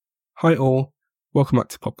Hi all, welcome back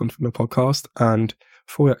to Popcorn from the podcast. And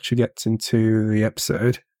before we actually get into the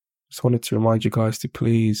episode, just wanted to remind you guys to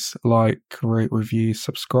please like, rate, review,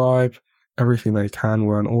 subscribe, everything that you can.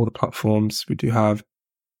 We're on all the platforms. We do have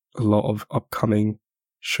a lot of upcoming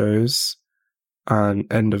shows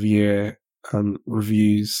and end of year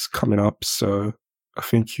reviews coming up. So I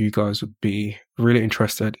think you guys would be really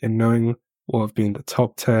interested in knowing what have been the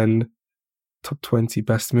top 10, top 20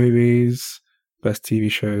 best movies, best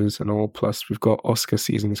TV shows and all. Plus, we've got Oscar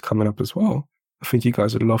season is coming up as well. I think you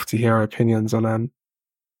guys would love to hear our opinions on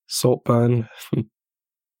Saltburn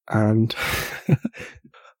and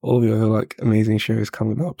all the other amazing shows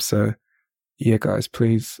coming up. So yeah, guys,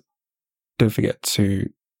 please don't forget to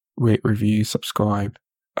rate, review, subscribe.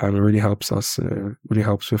 It really helps us. Really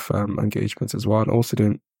helps with engagement as well. And also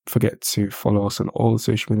don't forget to follow us on all the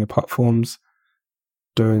social media platforms.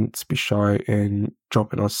 Don't be shy in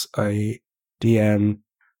dropping us a DM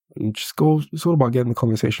and just go. It's all about getting the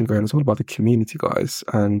conversation going. It's all about the community, guys.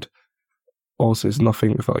 And also, it's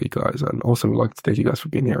nothing without you guys. And also, we'd like to thank you guys for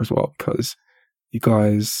being here as well, because you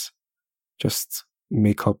guys just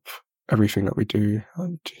make up everything that we do.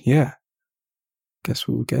 And yeah, guess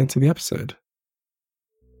we'll get into the episode.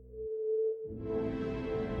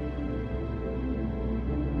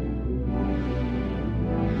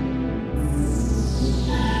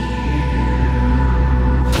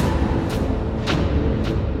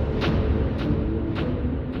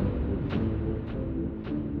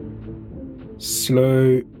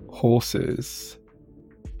 Slow horses,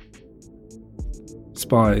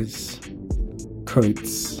 spies,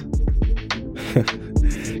 coats,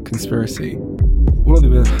 conspiracy. One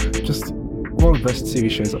of the best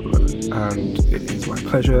TV shows at the moment, and it is my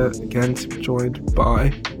pleasure again to be joined by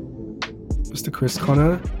Mr. Chris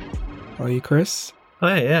Connor. How are you, Chris?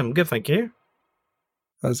 Hi, yeah, I'm good, thank you.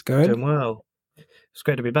 How's it going? Doing well. It's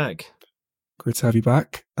great to be back. Great to have you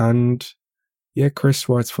back. And yeah, Chris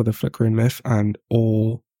writes for The Flickering Myth and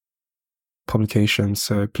all publications,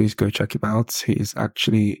 so please go check him out. He is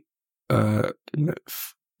actually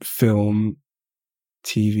film,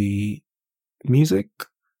 TV, music.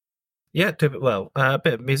 Yeah, a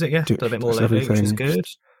bit of music, yeah. Do a bit more lately, which is good.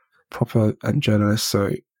 Proper and journalist,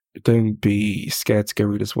 so don't be scared to go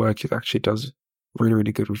read his work. He actually does really,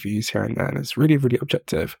 really good reviews here and there, and it's really, really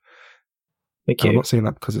objective. Thank you. I'm not saying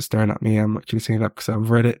that because it's staring at me. I'm actually saying that because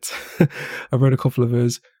I've read it. I've read a couple of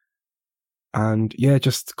his. And yeah,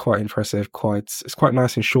 just quite impressive. It's quite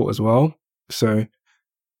nice and short as well. So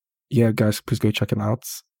yeah, guys, please go check him out.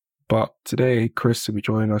 But today, Chris will be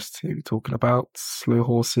joining us to be talking about Slow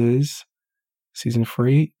Horses, Season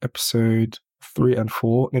 3, Episode 3 and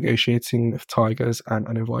 4, Negotiating with Tigers and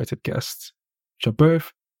Uninvited Guests, which are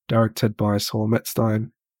both directed by Saul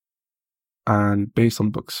Metzstein and based on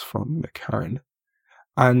books from Nick Herron.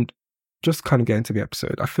 And just kind of get into the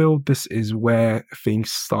episode, I feel this is where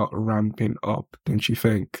things start ramping up, don't you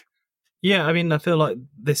think? Yeah, I mean, I feel like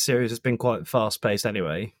this series has been quite fast-paced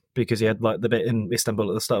anyway, because you had the bit in Istanbul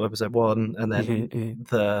at the start of episode 1, and then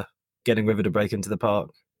the getting River to break into the park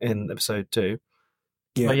in episode 2.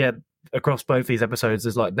 Yeah. But yeah, across both these episodes,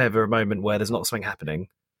 there's never a moment where there's not something happening.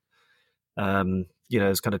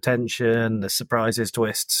 There's kind of tension, there's surprises,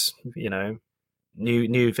 twists,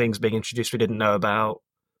 new things being introduced we didn't know about.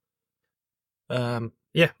 And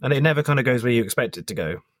it never kind of goes where you expect it to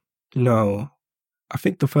go. No. I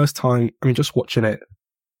think the first time, just watching it,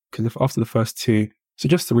 because after the first two, so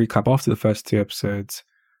just to recap, after the first two episodes,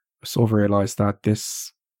 I sort of realised that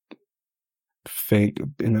this thing,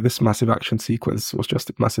 this massive action sequence was just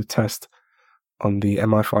a massive test on the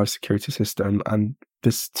MI5 security system, and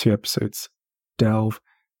this 2 episodes delve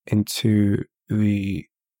into the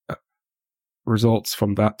results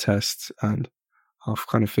from that test and how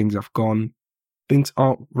kind of things have gone. Things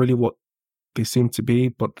aren't really what they seem to be,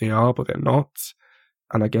 but they are, but they're not.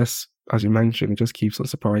 And I guess, as you mentioned, it just keeps on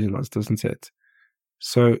surprising us, doesn't it?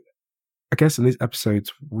 So I guess in these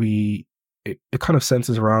episodes, it kind of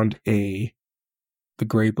centers around the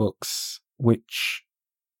Grey Books, which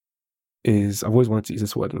is, I've always wanted to use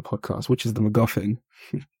this word in the podcast, which is the MacGuffin.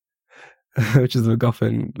 Which is the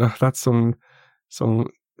MacGuffin. That's some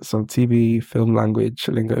TV film language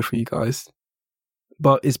lingo for you guys.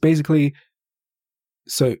 But it's basically,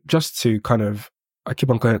 so just to I keep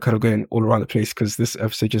on going all around the place because this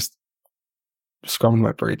episode just scrambled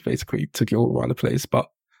my brain, basically took it all around the place. But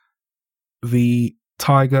the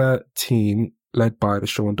Tiger team, led by the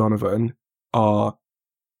Sean Donovan, are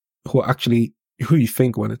who you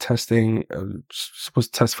think were the testing,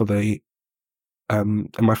 supposed to test for the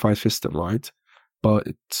MI5 system, right? But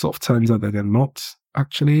it sort of turns out that they're not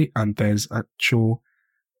actually, and there's actual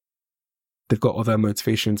they've got other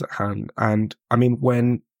motivations at hand. And I mean,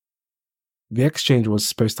 when the exchange was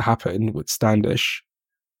supposed to happen with Standish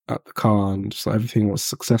at the car, and so everything was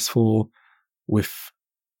successful with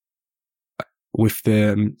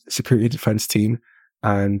the security defense team,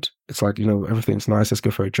 and it's like, everything's nice, let's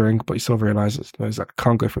go for a drink, but you sort of realize he's like, I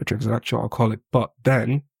can't go for a drink, it's an actual alcoholic. But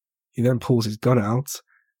then he then pulls his gun out,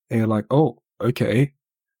 and you're like, oh, okay,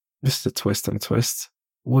 this is a twist and a twist.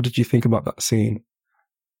 What did you think about that scene?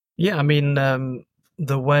 Yeah, I mean,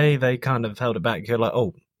 the way they kind of held it back, you're like,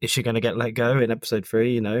 oh, is she going to get let go in episode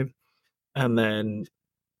 3, And then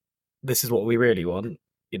this is what we really want,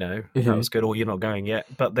 that was good, or you're not going yet.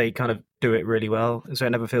 But they kind of do it really well. And so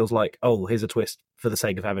it never feels like, oh, here's a twist for the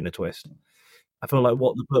sake of having a twist. I feel like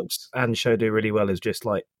what the books and show do really well is just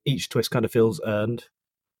like each twist kind of feels earned.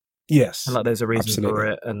 Yes. And like there's a reason absolutely. for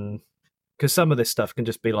it. And because some of this stuff can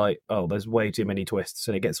just be like, oh, there's way too many twists.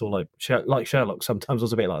 And it gets all like Sherlock sometimes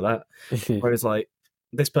was a bit like that. Whereas like,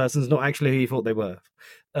 this person's not actually who you thought they were.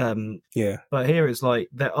 Yeah. But here it's like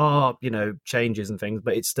there are, changes and things,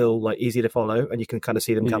 but it's still like easy to follow and you can kind of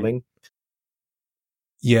see them coming.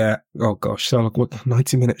 Yeah. Oh gosh, Sherlock, what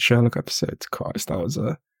 90-minute Sherlock episode? Christ, that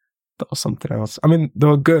was something else. I mean, they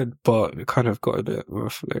were good, but it kind of got a bit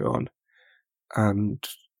rough later on.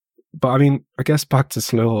 But I mean, I guess back to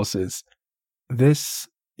Slow Horses. This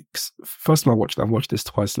first time I watched it, I've watched this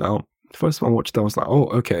twice now. The first time I watched it, I was like, oh,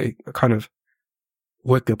 okay. I kind of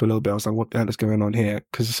worked up a little bit. I was like, what the hell is going on here?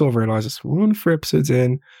 Because I sort of realized we're only 3 episodes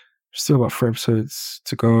in. Still about 3 episodes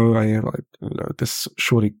to go. And you're like, this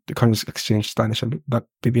surely the kind of exchange Spanish and that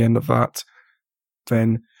be the end of that.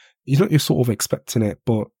 Then you're sort of expecting it,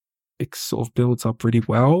 but it sort of builds up really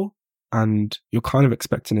well, and you're kind of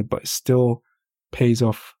expecting it, but it still pays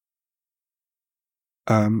off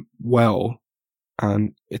well,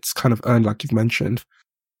 and it's kind of earned, like you've mentioned.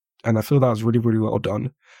 And I feel that was really, really well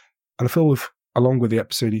done. And I feel along with the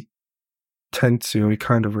episode, you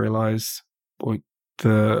kind of realize, or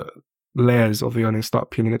the layers of the onion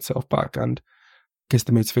start peeling itself back, and I guess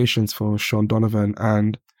the motivations for Sean Donovan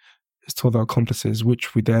and his 2 other accomplices,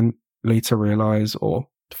 which we then later realize or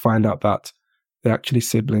find out that they're actually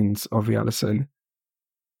siblings of the Allison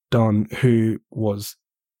Dunn, who was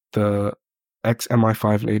the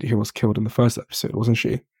ex-MI5 lady who was killed in the first episode, wasn't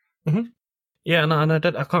she? Mm-hmm. Yeah, and I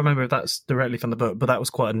can't remember if that's directly from the book, but that was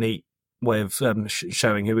quite a neat way of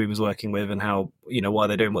showing who he was working with and how, why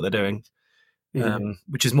they're doing what they're doing,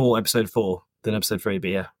 which is more episode 4 than episode 3,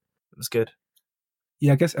 but yeah, it was good.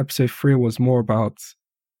 Yeah, I guess episode 3 was more about,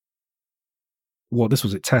 well, this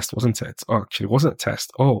was a test, wasn't it? Oh, actually, it wasn't a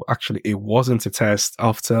test. Oh, actually, it wasn't a test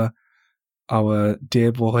after our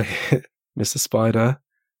dear boy, Mr. Spider,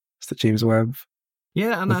 Mr. James Webb.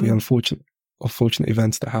 Yeah, and with the unfortunate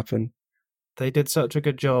events that happened. They did such a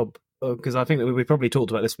good job, because I think that we probably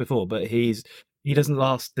talked about this before, but he doesn't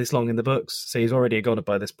last this long in the books, so he's already a goner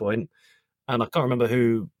by this point. And I can't remember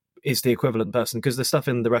who is the equivalent person, because the stuff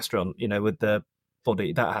in the restaurant, with the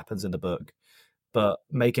body, that happens in the book. But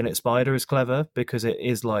making it Spider is clever, because it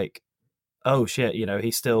is like, oh shit,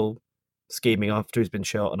 he's still scheming after he's been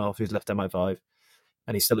shot and after he's left MI5,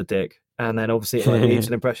 and he's still a dick. And then obviously it leaves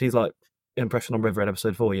an impression. He's like impression on River in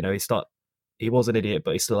episode 4. He was an idiot,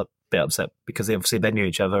 but he's still a bit upset because they knew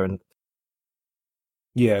each other. And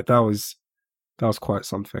yeah, that was quite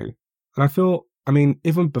something. And I feel, I mean,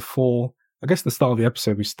 even before, I guess the start of the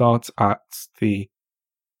episode, we start at the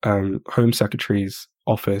Home Secretary's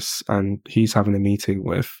office, and he's having a meeting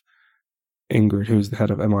with Ingrid, who's the head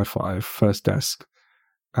of MI5 First Desk,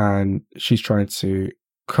 and she's trying to,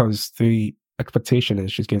 because the expectation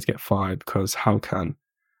is she's going to get fired, because how can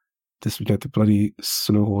this, the bloody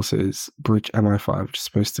Slow Horses bridge MI5, which is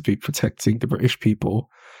supposed to be protecting the British people,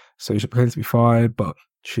 so she's pretending to be fired, but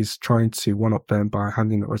she's trying to one-up them by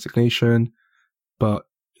handing the resignation. But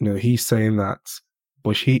he's saying that,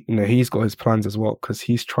 but he's got his plans as well, because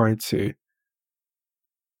he's trying to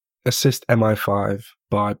assist MI5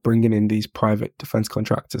 by bringing in these private defense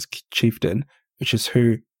contractors, Chieftain, which is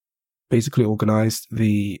who basically organized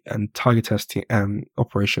the Tiger Test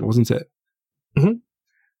operation, wasn't it? Mm-hmm.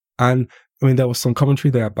 And I mean, there was some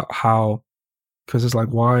commentary there about how, because it's like,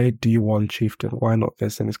 why do you want Chieftain? Why not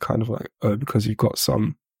this? And it's kind of like, oh, because you've got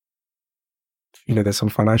some, there's some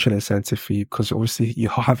financial incentive for you, because obviously you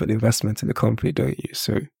have an investment in the company, don't you?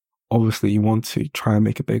 So obviously you want to try and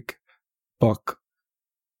make a big buck,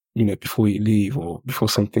 before you leave, or before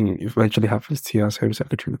something eventually happens to you as Home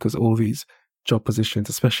Secretary, because all these job positions,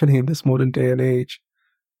 especially in this modern day and age,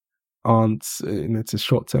 aren't, it's a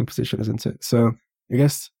short-term position, isn't it? So I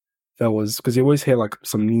guess there was, because you always hear like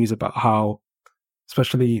some news about how,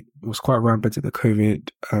 especially it was quite rampant in the COVID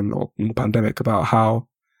or in the pandemic, about how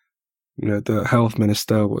the health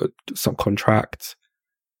minister would subcontract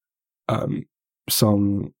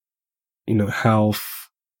some health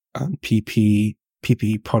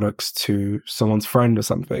PPE products to someone's friend or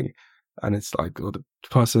something, and it's like, or the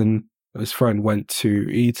person, his friend, went to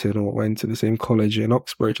Eton or went to the same college in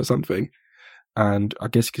Oxbridge or something. And I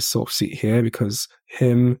guess you could sort of see it here because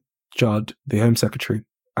him, Judd, the Home Secretary,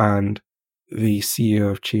 and the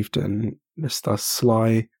CEO of Chieftain, Mr.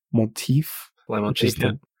 Sly Monteith, which is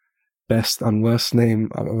the best and worst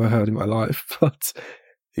name I've ever heard in my life. But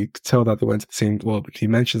you could tell that they went to the same, well, he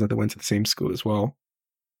mentions that they went to the same school as well.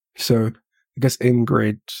 So I guess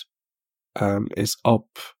Ingrid is up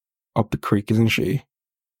the creek, isn't she?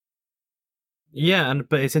 Yeah,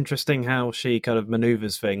 but it's interesting how she kind of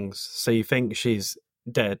maneuvers things. So you think she's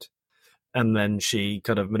dead, and then she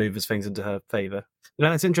kind of maneuvers things into her favour.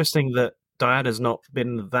 It's interesting that Diana's not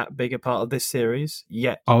been that big a part of this series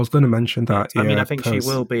yet. I was going to mention that. I mean, I think she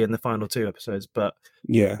will be in the final 2 episodes, but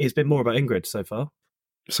yeah, it's been more about Ingrid so far.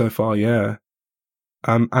 So far, yeah.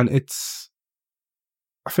 And it's,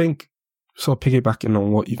 I think, sort of piggybacking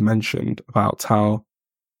on what you've mentioned about how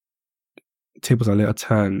tables are later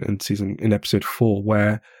turned in episode 4,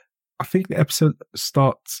 where I think the episode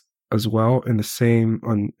starts as well in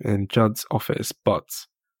Judd's office, but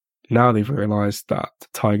now they've realized that the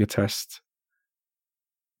Tiger Test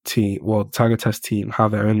team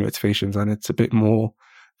have their own motivations, and it's a bit more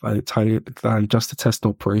than just a test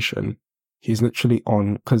operation. He's literally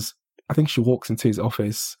on, because I think she walks into his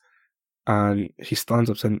office and she stands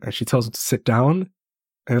up and she tells him to sit down.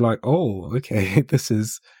 And you're like, oh, okay, this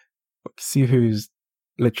is, see who's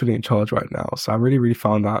literally in charge right now. So I really, really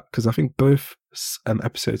found that, because I think both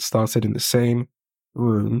episodes started in the same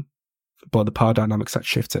room, but the power dynamics had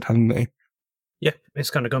shifted, hadn't they? Yeah, it's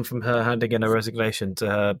kind of gone from her handing in a resignation to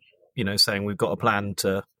her, saying we've got a plan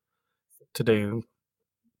to do,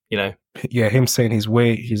 Yeah, him saying he's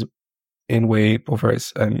in way over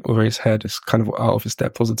his head is kind of out of his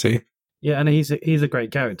depth, wasn't he? Yeah, and he's a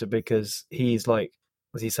great character because he's like,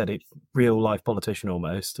 as he said, a real life politician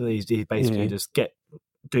almost. He basically just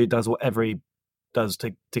does whatever he does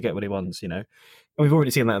to get what he wants, And we've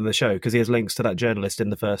already seen that in the show because he has links to that journalist in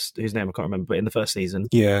the first, whose name I can't remember, but in the first season.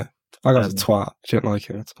 Yeah, I got a twat. I didn't like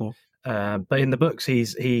it at all. But in the books,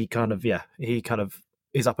 he kind of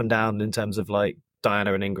is up and down in terms of like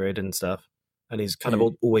Diana and Ingrid and stuff. And he's kind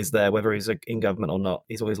of always there, whether he's in government or not.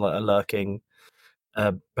 He's always like a lurking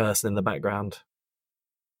person in the background.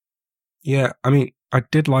 Yeah, I mean, I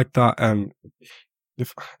did like that. I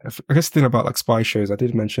guess the thing about like spy shows, I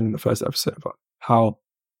did mention in the first episode about how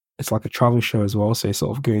it's like a travel show as well. So you're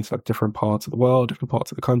sort of going to like different parts of the world, different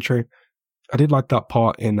parts of the country. I did like that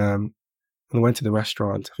part in when I went to the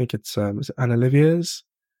restaurant. I think it's is it Anne Olivier's?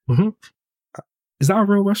 Mm-hmm. Is that a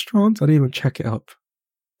real restaurant? I didn't even check it up.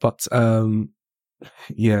 But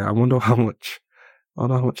yeah, I wonder how much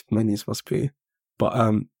the menus must be.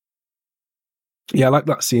 But yeah, I like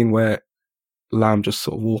that scene where Lamb just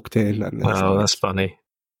sort of walked in and that's funny.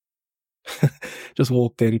 just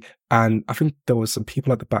walked in, and I think there was some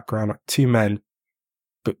people at the background, like 2 men,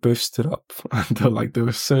 but both stood up, and they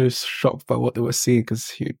were so shocked by what they were seeing because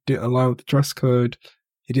he didn't align with the dress code,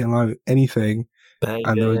 he didn't align with anything,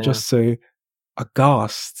 and they were just so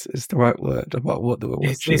aghast is the right word about what they were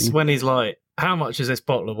watching. It's when he's like, how much is this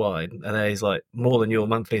bottle of wine? And then he's like, more than your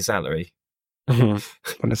monthly salary. And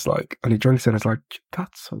it's like, and he drinks it and it's like,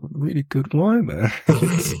 that's a really good wine there.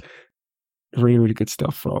 It's really, really good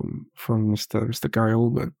stuff from Mr. Gary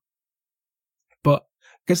Oldman. But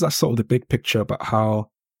I guess that's sort of the big picture about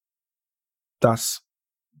how that's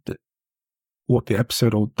how the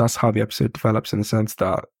episode develops, in the sense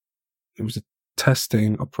that it was a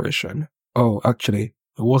testing operation. Oh, actually,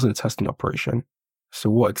 it wasn't a testing operation. So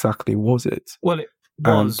what exactly was it? Well, it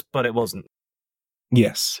was, but it wasn't.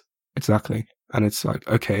 Yes, exactly. And it's like,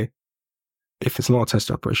 okay, if it's not a test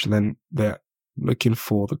operation, then they're looking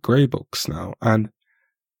for the grey books now. And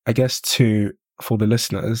I guess for the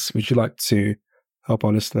listeners, would you like to help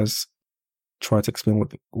our listeners try to explain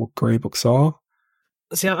what grey books are?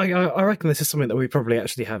 See, I reckon this is something that we probably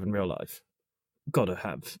actually have in real life. Gotta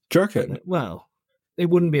have. Do you reckon? Well, it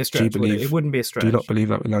wouldn't be a stretch. It wouldn't be a stretch. Do you not believe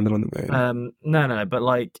that we landed on the moon? No, but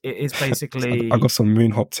like it is basically. I got some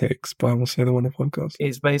moon hot takes, but I will say the one in the podcast.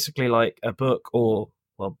 It's basically like a book or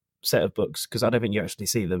set of books, because I don't think you actually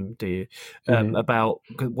see them, do you? About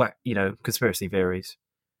conspiracy theories.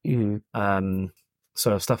 Mm-hmm.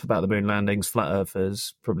 So stuff about the moon landings, flat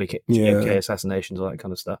earthers, probably JFK assassinations, all that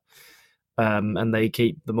kind of stuff. And they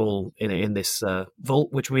keep them all in this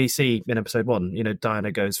vault, which we see in episode 1.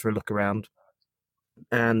 Diana goes for a look around.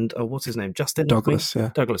 And what's his name? Justin Douglas. Yeah,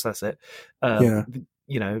 Douglas. That's it.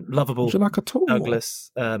 lovable Would you like a tour?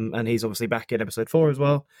 Douglas, and he's obviously back in episode 4 as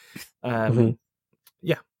well.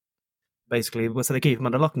 Yeah, basically, so they keep him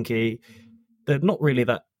under lock and key. They're not really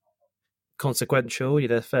that consequential.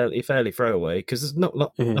 They're fairly throwaway because there's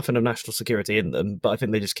nothing of national security in them. But I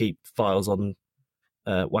think they just keep files on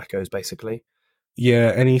wackos, basically.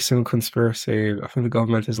 Yeah, any single conspiracy, I think the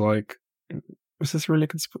government is like, is this really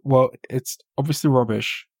well, it's obviously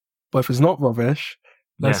rubbish, but if it's not rubbish,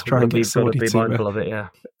 let's try and get somebody to be mindful of it. Yeah,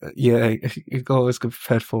 yeah, you always get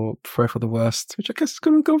prepared for the worst, which I guess is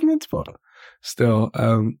good in the government, but still,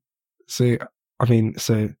 so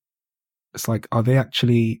it's like, are they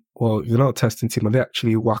actually? Well, you're not a testing team. Are they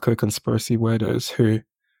actually wacko conspiracy weirdos who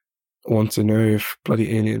want to know if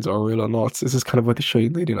bloody aliens are real or not? This is kind of where the show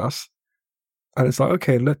is leading us. And it's like,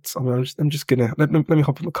 okay, I'm just gonna let me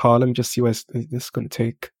hop in the car. Let me just see where this is going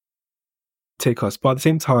to take us. But at the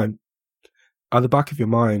same time, at the back of your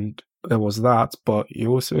mind, there was that, but you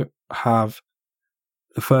also have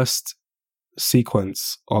the first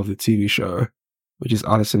sequence of the TV show, which is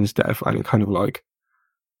Allison's death, and kind of like,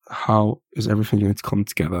 how is everything going to come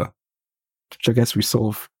together? Which I guess we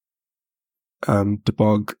sort of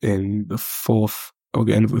debug in the fourth, or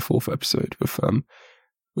the end of the fourth episode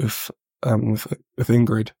with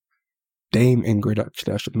Ingrid. Dame Ingrid,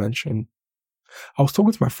 actually, I should mention. I was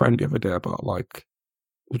talking to my friend the other day about, like,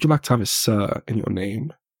 would you like to have a Sir in your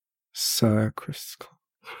name? Sir Chris.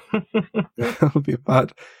 That would be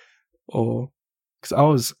bad. Or,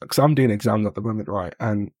 because I'm doing exams at the moment, right?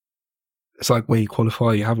 And it's like where you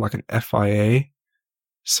qualify, you have like an FIA.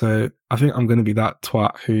 So I think I'm going to be that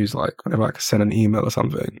twat who's like, whenever I send an email or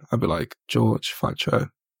something, I'll be like, George Facho,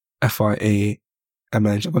 FIA. And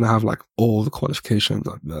then I'm going to have like all the qualifications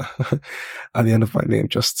like at the end of my name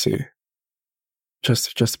just to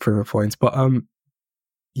prove a point. But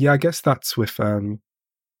yeah, I guess that's with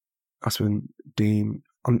Dean.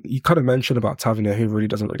 You kind of mentioned about Tavernier, who really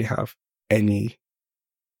doesn't really have any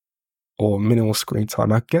or minimal screen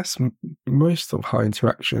time. I guess most of her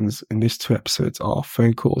interactions in these 2 episodes are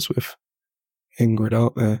phone calls with Ingrid,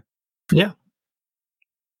 aren't they? Yeah.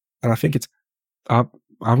 And I think it's I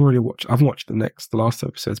haven't watched the last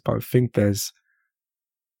episodes, but I think there's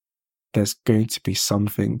going to be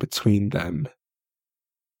something between them.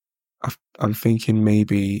 I'm thinking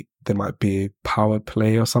maybe there might be power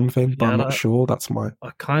play or something, but I'm not sure. That's my...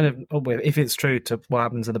 I kind of... if it's true to what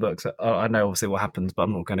happens in the books, I know obviously what happens, but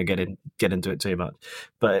I'm not going to get into it too much.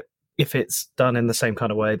 But if it's done in the same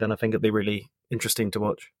kind of way, then I think it'd be really interesting to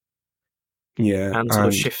watch. Yeah. And sort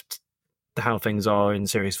of shift how things are in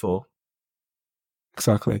Series 4.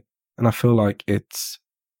 Exactly. And I feel like it's...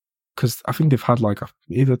 Because I think they've had like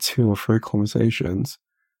either 2 or 3 conversations.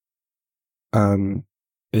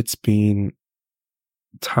 It's been...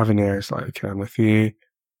 Tavernier is like, okay, I'm with you,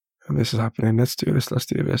 and this is happening, let's do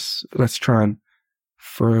this, let's try and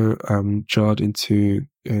throw Judd into,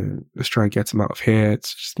 let's try and get him out of here,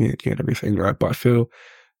 it's just me and everything, right? But I feel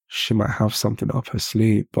she might have something up her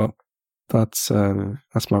sleeve, but that's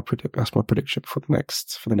my prediction for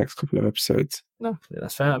the next couple of episodes. No,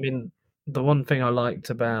 that's fair. I mean, the one thing I liked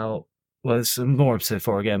about, well, it's more episode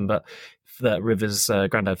 4 again, but that River's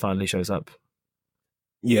granddad finally shows up.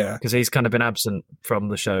 Yeah. Because he's kind of been absent from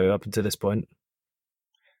the show up until this point.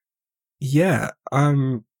 Yeah.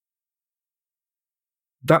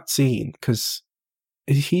 That scene, because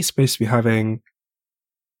he's supposed to be having,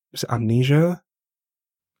 is it amnesia?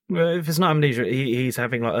 Well, if it's not amnesia, he's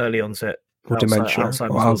having like early onset or dementia.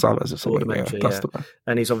 Alzheimer's or something. Dementia, yeah.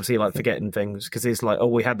 And he's obviously like forgetting things because he's like, oh,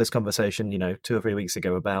 we had this conversation, 2 or 3 weeks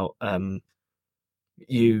ago about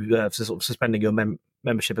you sort of suspending your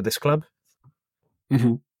membership of this club.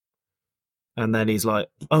 Mm-hmm. And then he's like,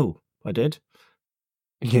 oh, I did?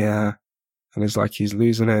 Yeah. And it's like he's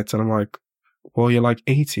losing it. And I'm like, well, you're like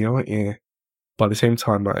 80, aren't you? But at the same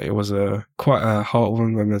time, like, it was quite a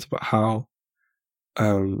heartwarming moment about how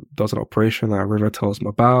there's an operation that River tells him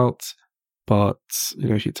about. But,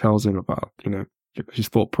 she tells him about, his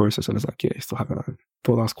thought process. And it's like, yeah, he's still having it.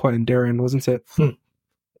 Thought that was quite endearing, wasn't it? But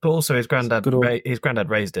also his granddad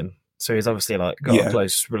raised him. So he's obviously like got a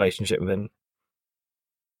close relationship with him.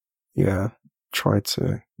 Yeah, tried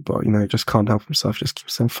to, but just can't help himself. Just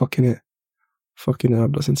keeps saying fucking it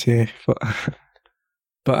up, doesn't he?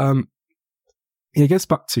 But he gets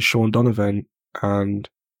back to Sean Donovan, and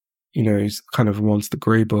he's kind of wants the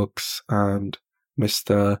Grey books, and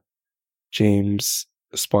Mr. James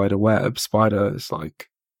Spider is like,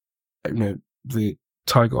 the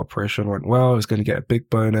Tiger operation went well. He's going to get a big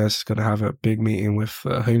bonus. He's going to have a big meeting with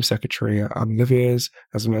Home Secretary Olivier's,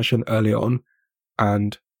 as I mentioned earlier on,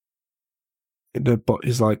 and. But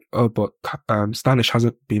he's like, oh, but Stanish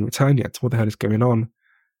hasn't been returned yet. What the hell is going on?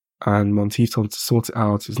 and Monteith told him to sort it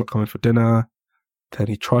out. He's not coming for dinner. Then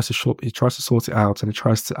he tries to sort it out, and he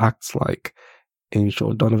tries to act like, in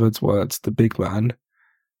Sean Donovan's words, the big man,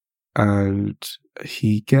 and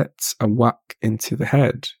he gets a whack into the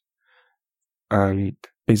head and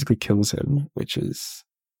basically kills him, which is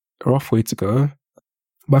a rough way to go.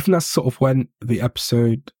 But I think that's sort of when the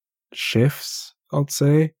episode shifts, I'd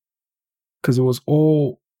say, because it was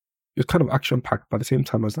kind of action-packed. By the same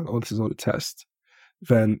time, I was like, oh, this is all a test.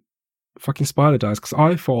 Then fucking Spider dies, because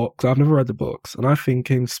I've never read the books, and I'm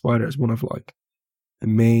thinking Spider is one of like the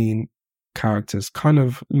main characters, kind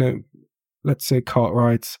of, let's say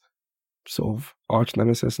Cartwright's sort of arch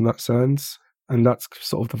nemesis in that sense, and that's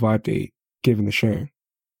sort of the vibe they give in the show.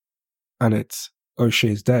 And it's, oh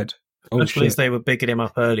shit, he's dead. Especially as they were bigging him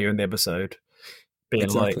up earlier in the episode, being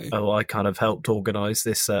exactly. Like, oh, I kind of helped organise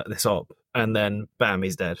this op, and then bam,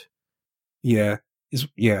 he's dead. Yeah,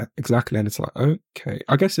 exactly. And it's like, okay,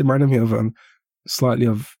 I guess it reminded me of slightly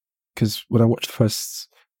of, because when I watched the first,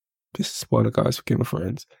 this is spoiler guys for Game of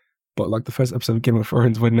Thrones, but like the first episode of Game of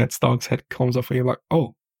Thrones when Ned Stark's head comes off, and you're like,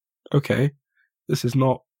 oh, okay, this is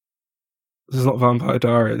not Vampire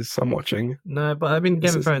Diaries I'm watching. No, but I mean,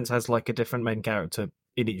 Game of Thrones has like a different main character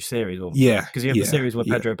in each series. Yeah. Because you have the series where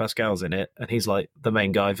Pedro Pascal's in it, and he's like the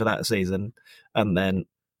main guy for that season, and then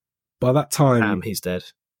by that time, he's dead.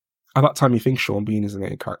 At that time, you think Sean Bean is the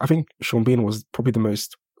main character. I think Sean Bean was probably the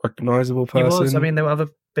most recognizable person. He was. I mean, there were other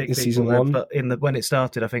big people season one, but when it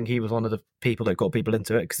started, I think he was one of the people that got people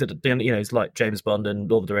into it, because it's like James Bond and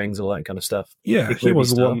Lord of the Rings, all that kind of stuff. Yeah, he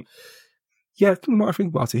was the one. Yeah, the more I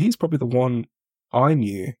think about it, he's probably the one I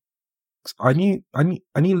knew. I knew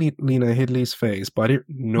Lena Headey's face, but I didn't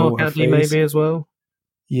know her face. Maybe as well.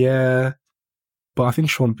 Yeah, but I think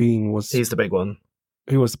Sean Bean was. He's the big one.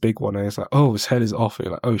 He was the big one, and it's like, oh, his head is off.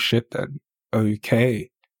 You're like, oh shit, then okay.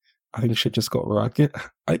 I think shit just got right.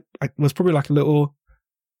 I was probably like a little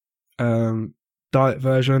diet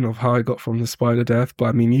version of how I got from the spider death, but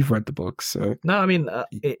I mean, you've read the books, so no, I mean,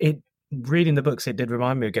 reading the books, it did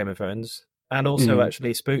remind me of Game of Thrones, and also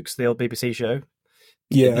actually Spooks, the old BBC show.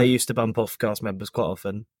 Yeah, they used to bump off cast members quite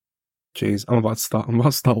often. Jeez, I'm about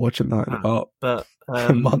to start watching that in about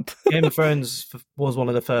a month. Game of Thrones was one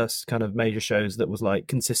of the first kind of major shows that was like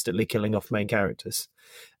consistently killing off main characters,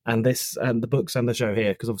 and the books and the show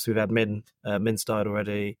here, because obviously we've had Min's died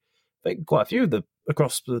already. I think quite a few of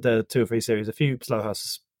across the 2 or 3 series, a few Slow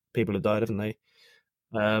House people have died, haven't they?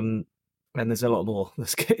 And there's a lot more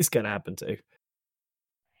it's going to happen too.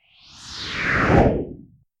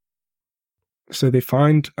 So they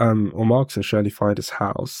find, or Marcus and Shirley find his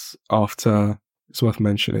house after, it's worth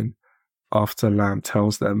mentioning, after Lamb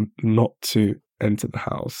tells them not to enter the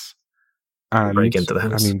house. And break into the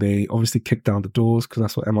house. I mean, they obviously kick down the doors because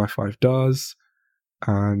that's what MI5 does.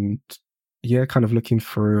 And yeah, kind of looking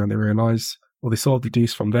through, and they realize, or they sort of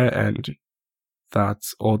deduce from their end that,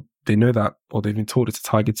 or they know that, or they've been told it's a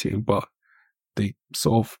Tiger team, but they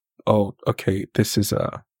sort of, oh, okay, there's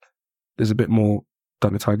a bit more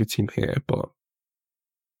than a Tiger team here, but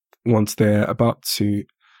once they're about to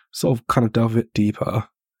sort of kind of delve it deeper,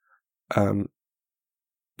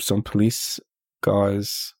 some police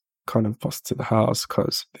guys kind of bust to the house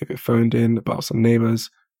because they get phoned in about some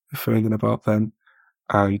neighbors who phoned in about them,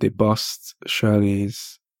 and they bust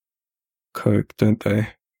Shirley's coke, don't they, in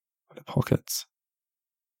the pockets.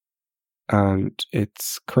 And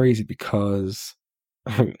it's crazy because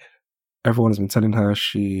everyone has been telling her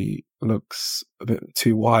she looks a bit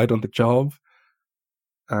too wide on the job.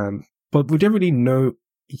 But we don't really know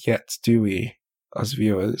yet, do we, as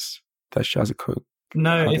viewers, that she has a coke?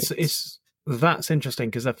 No, that's interesting,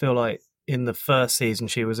 because I feel like in the first season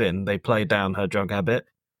she was in, they played down her drug habit.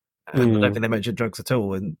 And I don't think they mentioned drugs at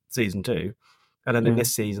all in season 2. And then in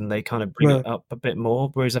this season, they kind of bring it up a bit more.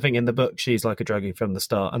 Whereas I think in the book, she's like a druggie from the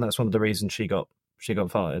start, and that's one of the reasons she got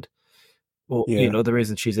fired. Or the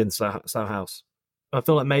reason she's in Slough House. I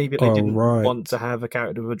feel like maybe they didn't want to have a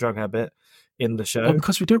character with a drug habit in the show. Well,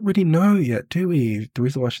 because we don't really know yet, do we? The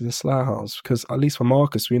reason why she's in Slough House, because at least for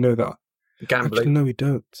Marcus, we know that. Gambling. Actually, no, we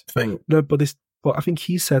don't. No, but I think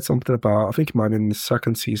he said something about, I think it might have been in the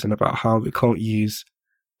second season, about how we can't use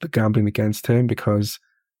the gambling against him because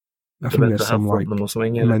I think there's some like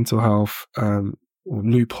mental health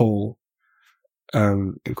loophole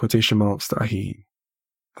in quotation marks that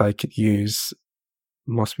they could use.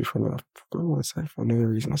 Must be from for no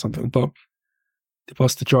reason or something. But they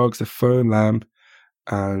bust the drugs, they phone Lamb,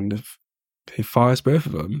 and he fires both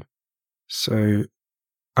of them. So,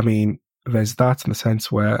 I mean, there's that in the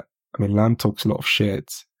sense where, I mean, Lamb talks a lot of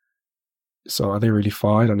shit. So are they really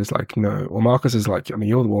fired? And it's like, no. Well, Marcus is like, I mean,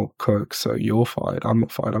 you're the one cook, so you're fired. I'm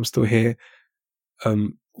not fired. I'm still here.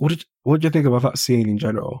 what do you think about that scene in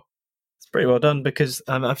general? It's pretty well done because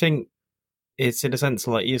I think it's in a sense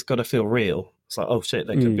like you've got to feel real. It's like, oh shit,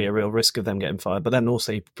 there could be a real risk of them getting fired. But then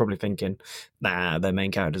also you're probably thinking, nah, they're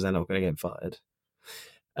main characters, they're not going to get fired.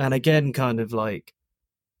 And again, kind of like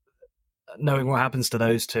knowing what happens to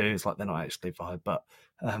those two, it's like they're not actually fired. But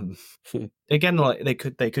again, like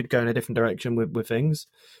they could go in a different direction with things.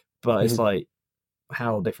 But it's like,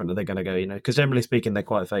 how different are they going to go? You know, because generally speaking, they're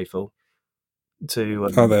quite faithful to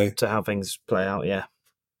how things play out. Yeah.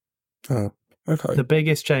 Oh, okay. The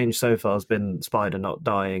biggest change so far has been Spider not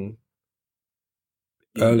dying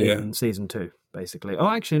in season 2, basically. Oh,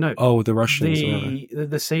 actually, no. Oh, the Russians.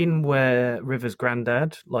 The scene where River's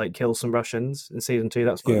granddad like kills some Russians in season 2.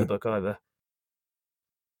 That's not in the book either.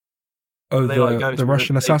 Oh, the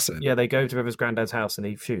Russian assassin. Yeah, they go to River's granddad's house and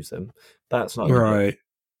he shoots them. That's not right.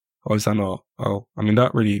 Oh, is that not? Oh, I mean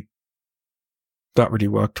that really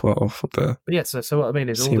worked well for the. But yeah, so what I mean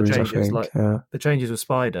is all the changes, the changes with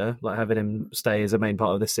Spider, like having him stay as a main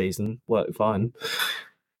part of this season, worked fine.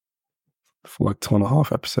 For like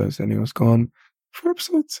 2.5 episodes, then he was gone. 3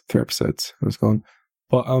 episodes, he was gone.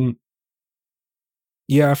 But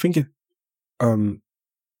yeah, I think it kind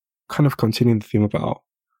of continuing the theme about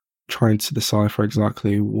trying to decipher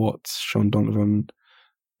exactly what Sean Donovan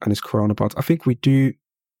and his crew are on about. I think we do,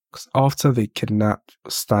 because after they kidnap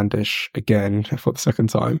Standish again for the second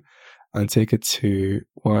time and take it to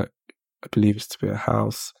what I believe is to be a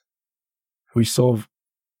house, we sort of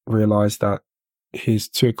realize that his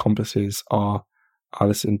 2 accomplices are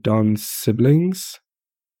Alison Dunn's siblings,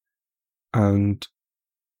 and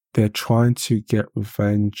they're trying to get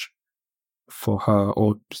revenge for her,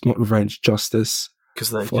 or it's not revenge, justice.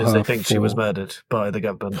 Because they think she was murdered by the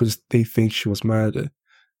government. Because they think she was murdered.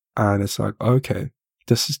 And it's like, okay,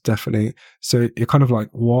 this is definitely... So you're kind of like,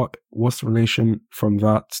 what's the relation from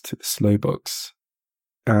that to the slow books?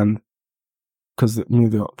 And because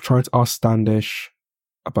they're trying to ask Standish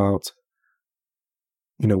about,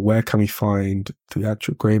 where can we find the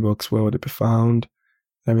actual grey books? Where would it be found?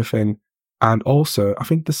 Everything. And also, I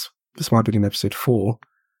think this might be in episode 4,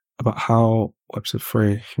 about how, episode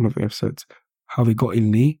 3, one of the episodes, how they got a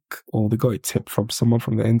leak or they got a tip from someone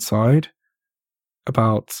from the inside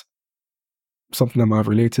about something that might have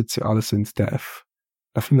related to Alison's death.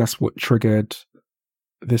 I think that's what triggered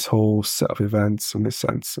this whole set of events in the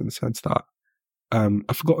sense that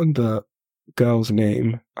I've forgotten the girl's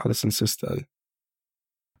name, Alison's sister.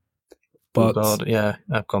 But oh God, yeah,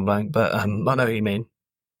 I've gone blank, but I know what you mean.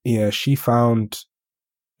 Yeah, she found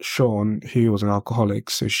Sean, who was an alcoholic,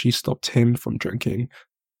 so she stopped him from drinking.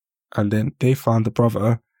 And then they found the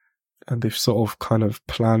brother, and they've sort of kind of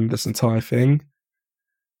planned this entire thing.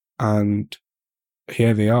 And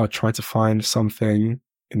here they are, trying to find something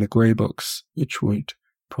in the grey books which would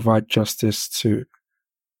provide justice to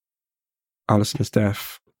Alison's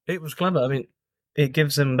death. It was clever. I mean, it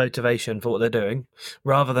gives them motivation for what they're doing,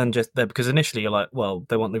 rather than just because initially you're like, well,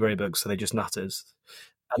 they want the grey books, so they're just nutters.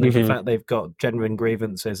 And in fact, they've got genuine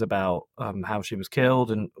grievances about how she was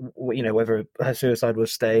killed and whether her suicide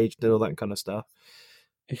was staged and all that kind of stuff.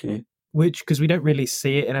 Which, because we don't really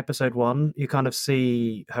see it in episode 1, you kind of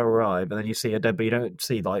see her arrive and then you see her dead, but you don't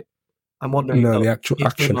see I'm wondering. No, the actual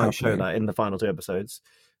action might show that in the final 2 episodes,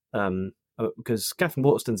 because Catherine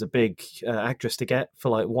Waterston's a big actress to get for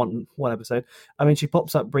like one episode. I mean, she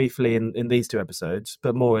pops up briefly in these 2 episodes,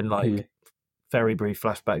 but more in very brief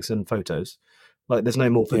flashbacks and photos. Like, there's no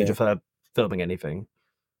more footage of her filming anything.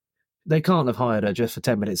 They can't have hired her just for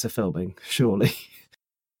 10 minutes of filming, surely.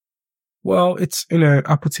 Well, it's,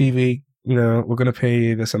 Apple TV, we're going to pay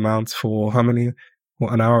you this amount for an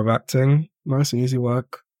hour of acting. Nice and easy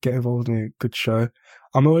work. Get involved in a good show.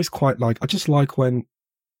 I'm always I just like when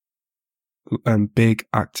big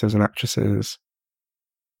actors and actresses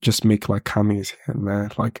just make like cameos here and there.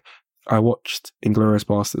 Like, I watched Inglourious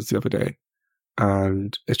Basterds the other day,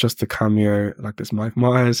 and it's just a cameo. Like, there's Mike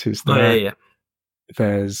Myers who's there. Oh, yeah.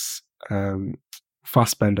 There's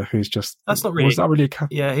Fassbender who's just... That's not really... Was that really a cameo?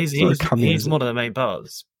 Yeah, he's one of the main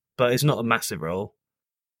parts, but it's not a massive role.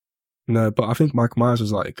 No, but I think Mike Myers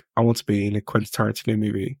was like, I want to be in a Quentin Tarantino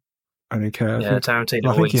movie. I don't care. Yeah, Tarantino.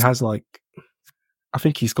 I think he has I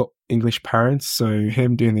think he's got English parents, so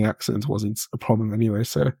him doing the accent wasn't a problem anyway,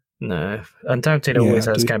 so... No, and Tarantino always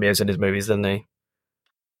has cameos in his movies, doesn't he?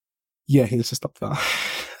 Yeah, he needs to stop that.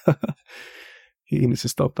 He needs to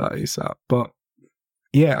stop that ASAP. But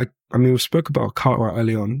yeah, I mean, we spoke about Cartwright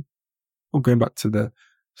early on. We're going back to the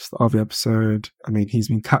start of the episode. I mean, he's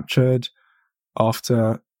been captured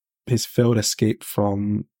after his failed escape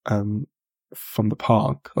from the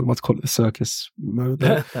park. I want to call it the circus mode.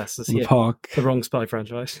 That's the park. The wrong spy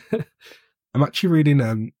franchise. I'm actually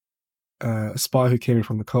reading A Spy Who Came In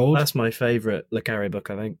From the Cold. That's my favourite Le Carre book,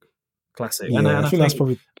 I think. Classic. Yeah, And I think that's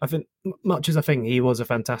probably... I think, much as I think he was a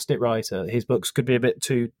fantastic writer, his books could be a bit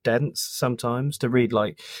too dense sometimes to read.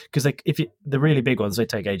 Because the really big ones, they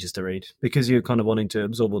take ages to read because you're kind of wanting to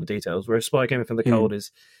absorb all the details. Whereas Spy Came In From the Cold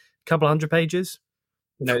is a couple 100 pages.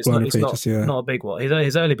 It's not a big one.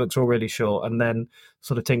 His early books are all really short, and then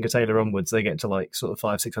sort of Tinker Tailor onwards, they get to like sort of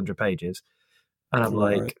 500-600 pages, and I'm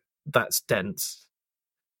like, that's dense.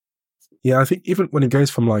 Yeah, I think even when it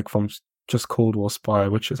goes from just Cold War spy,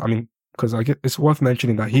 which is, I mean, because it's worth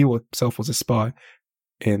mentioning that he himself was a spy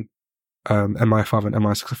in MI5 and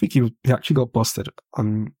MI6. I think he actually got busted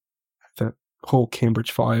on the whole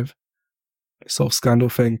Cambridge 5 sort of scandal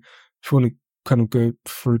thing. If you want to kind of go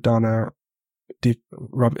through down a deep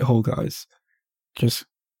rabbit hole, guys, just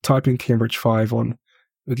type in Cambridge 5 on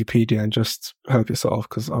Wikipedia and just help yourself,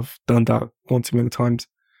 because I've done that one too many times.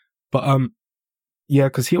 But yeah,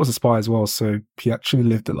 because he was a spy as well, so he actually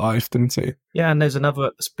lived a life, didn't he? Yeah, and there's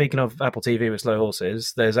another, speaking of Apple TV with Slow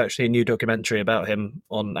Horses, there's actually a new documentary about him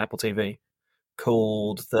on Apple TV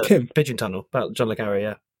called The Pigeon Tunnel, about John Le Carre,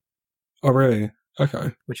 yeah. Oh, really?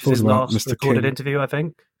 Okay. Which is his last recorded interview, I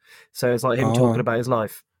think. So it's like him talking about his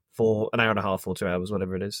life for an hour and a half or 2 hours,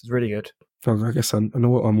 whatever it is. It's really good. Well, I guess I know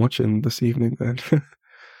what I'm watching this evening then.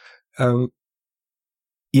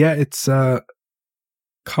 Yeah, it's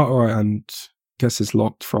Cartwright and guess is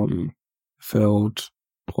locked from failed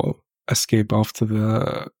escape after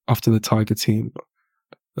the Tiger team,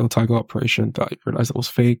 the Tiger operation, that he realized it was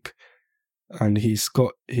fake, and he's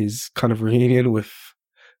got his kind of reunion with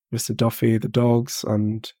Mr. Duffy, the dogs,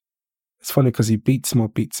 and it's funny because he beats him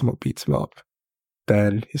up.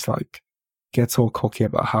 Then he's like, gets all cocky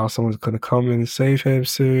about how someone's going to come in and save him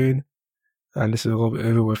soon, and this is all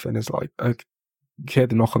over with, and it's like, okay, hear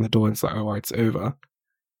the knock on the door, and it's like, all right, it's over.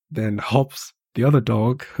 Then Hobbs, the other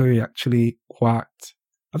dog, who he actually whacked,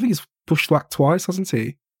 I think he's bushwhacked twice, hasn't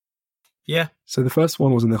he? Yeah. So the first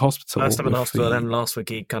one was in the hospital. First time in the hospital, then last week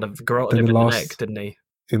he kind of garroted him in the neck, didn't he?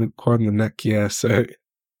 In the neck, yeah. So,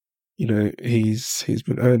 you know, he's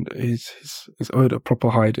owed a proper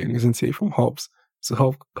hiding, isn't he, from Hobbs?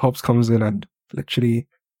 So Hobbs comes in and literally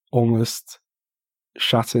almost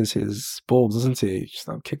shatters his balls, doesn't he? Just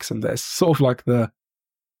kicks him there. It's sort of like the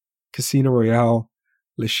Casino Royale,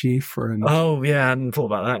 Le Chiffre, and oh yeah, I hadn't thought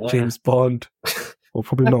about that. James Bond. Well,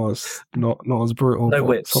 probably not as brutal, no but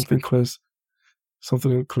whips. Something close.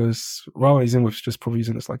 Well, he's in with just probably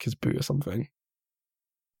using it as like his boot or something.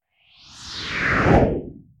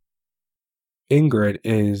 Ingrid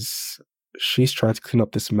she's trying to clean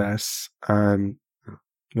up this mess, and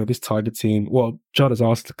this Tiger team. Well, Judd has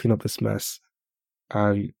asked to clean up this mess,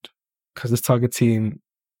 and because this Tiger team,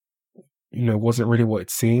 wasn't really what it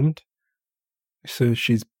seemed, so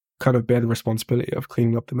she's kind of bear the responsibility of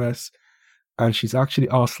cleaning up the mess. And she's actually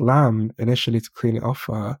asked Lamb initially to clean it up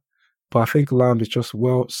for her. But I think Lamb is just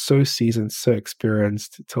so seasoned, so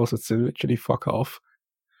experienced, it tells her to literally fuck off.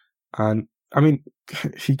 And I mean,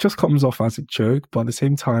 he just comes off as a joke, but at the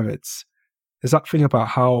same time, there's that thing about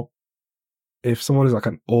how if someone is like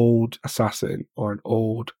an old assassin or an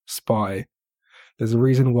old spy, there's a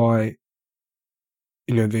reason why,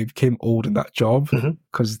 they became old in that job,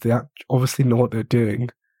 because they obviously know what they're doing.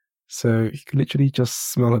 So you can literally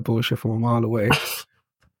just smell the bullshit from a mile away,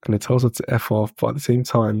 and it tells her to F off. But at the same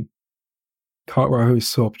time, Cartwright, who is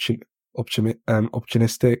so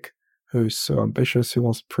opportunistic, who's so ambitious, who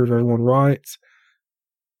wants to prove everyone right.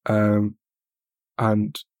 And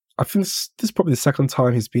I think this is probably the second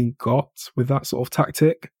time he's been got with that sort of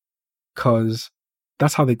tactic, because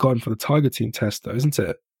that's how they got him for the Tiger team test, though, isn't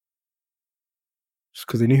it? Just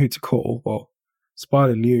because they knew who to call. Well,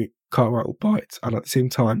 Spider knew Cartwright will bite, and at the same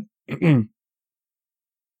time,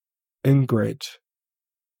 Ingrid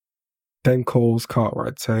then calls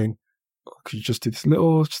Cartwright saying, could you just do this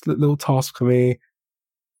little task for me?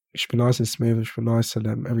 It should be nice and smooth, it should be nice and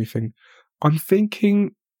everything. I'm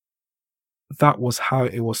thinking that was how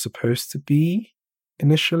it was supposed to be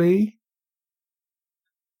initially.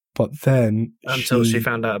 But then until she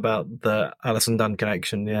found out about the Alison Dunn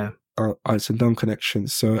connection, yeah. Alison Dunn connection.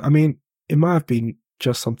 So, I mean, it might have been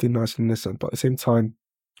just something nice and innocent, but at the same time,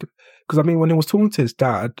 because I mean, when he was talking to his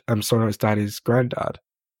dad, his granddad,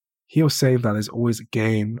 he was saying that there's always a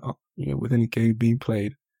game, with any game being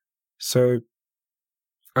played. So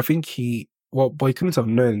I think he couldn't have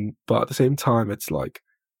known, but at the same time, it's like,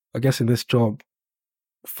 I guess in this job,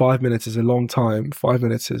 5 minutes is a long time. 5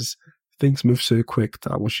 minutes is, things move so quick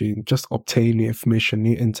that when she just obtain the information,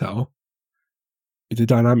 the intel, the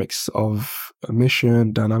dynamics of a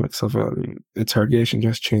mission, dynamics of interrogation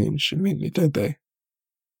just change immediately, don't they?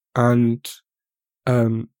 And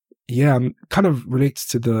yeah, kind of relates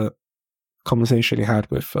to the conversation he had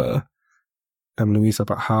with Louisa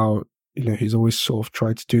about how, you know, he's always sort of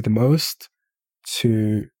tried to do the most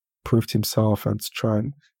to prove to himself and to try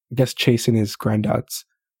and, I guess, chasing his granddad's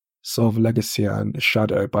sort of legacy and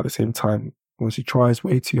shadow. But at the same time, once he tries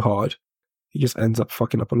way too hard, he just ends up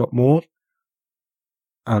fucking up a lot more.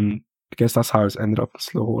 And I guess that's how it's ended up with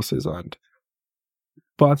Slow Horses.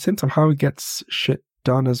 But at the same time, how he gets shit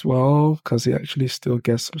done as well, because he actually still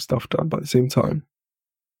gets some stuff done. But at the same time,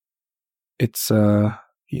 it's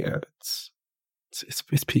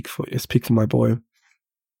peak for my boy.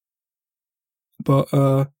 But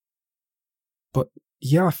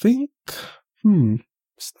yeah, I think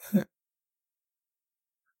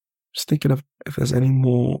just thinking of if there's any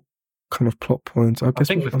more kind of plot points. I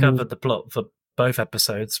think we've covered the plot for both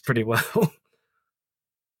episodes pretty well.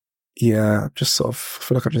 Yeah, just sort of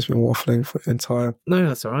feel like I've just been waffling for the entire. No,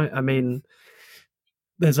 that's all right. I mean,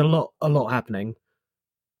 there's a lot happening.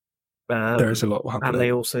 There is a lot happening, and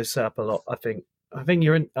they also set up a lot. I think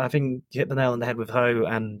you hit the nail on the head with Ho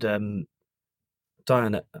and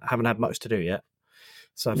Diane haven't had much to do yet,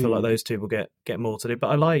 so I feel like those two will get more to do.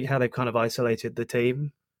 But I like how they've kind of isolated the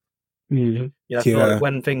team. Mm-hmm. Yeah, I feel like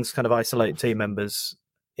when things kind of isolate team members,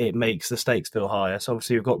 it makes the stakes feel higher. So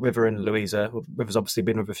obviously you've got River and Louisa. River's obviously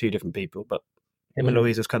been with a few different people, but him and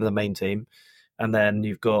Louisa's kind of the main team. And then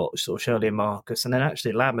you've got sort of Shirley and Marcus, and then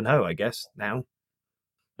actually Lam and Ho, I guess, now.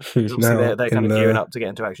 They're kind of gearing up to get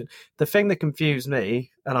into action. The thing that confused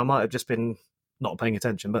me, and I might have just been not paying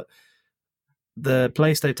attention, but the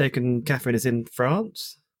place they've taken Catherine is in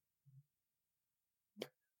France.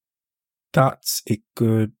 That's a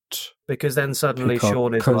good... Because then suddenly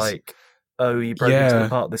Sean is like, oh, you broke into the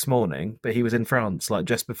park this morning, but he was in France, like,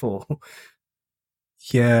 just before.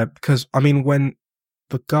 Yeah, because, I mean, when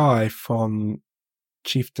the guy from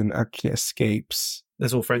Chieftain actually escapes...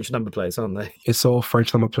 There's all French number plates, aren't they? It's all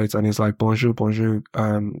French number plates, and he's like, bonjour, bonjour,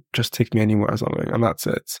 just take me anywhere or something, and that's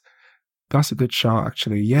it. That's a good shout,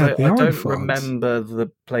 actually. Yeah, I don't remember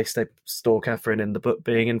the place they store Catherine in the book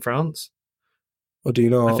being in France. Or do you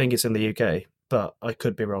know? I think it's in the UK, but I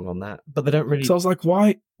could be wrong on that. But they don't really... So I was like,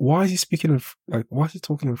 why is he speaking in... Like, why is he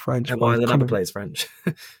talking in French? And why the number plate's French?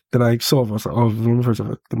 Then I sort of was like, oh,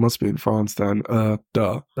 there must be in France then.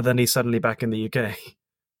 Duh. But then he's suddenly back in the UK.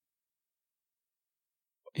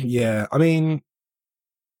 Yeah, I mean,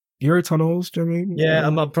 Eurotunnels, do you know what I mean? Yeah,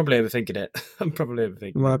 I'm probably overthinking it.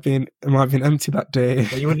 It might have been empty that day.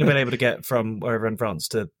 But you wouldn't have been able to get from wherever in France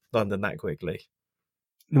to London that quickly.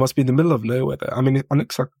 It must be in the middle of nowhere there. I mean, it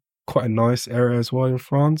looks like quite a nice area as well in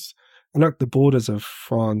France. And like the borders of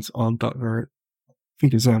France aren't that very... I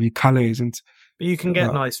think it's only Calais, isn't... But you can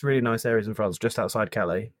get really nice areas in France just outside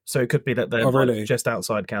Calais. So it could be that they're just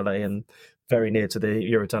outside Calais and very near to the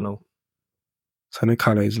Eurotunnel. So I know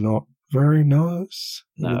Calais is not very nice.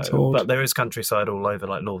 No, but there is countryside all over,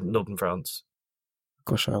 like northern France.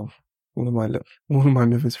 Gosh, all of my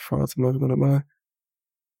living in France, I'm never going to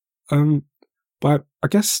lie. But I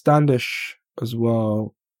guess Standish as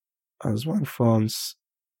well in France,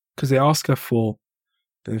 because they ask her for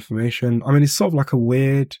the information. I mean, it's sort of like a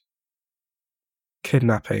weird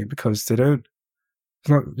kidnapping because they don't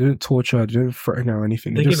torture her, they don't threaten her or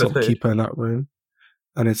anything. They just sort of keep her in that room.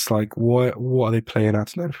 And it's like, what are they playing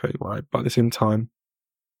at and everything, right? But at the same time,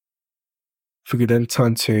 if we could then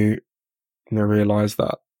turn to, realize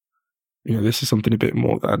that, this is something a bit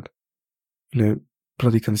more than,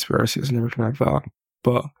 bloody conspiracies and everything like that.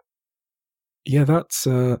 But yeah, that's,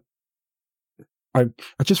 I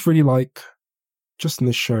just really like, just in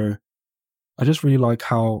this show, I just really like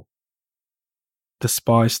how the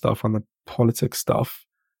spy stuff and the politics stuff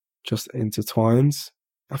just intertwines.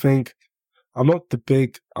 I think I'm not the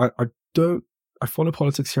big, I follow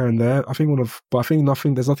politics here and there. I think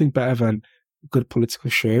there's nothing better than a good political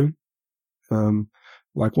show.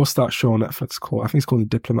 Like what's that show on Netflix called? I think it's called The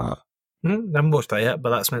Diplomat. I haven't watched that yet,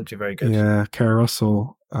 but that's meant to be very good. Yeah, Keri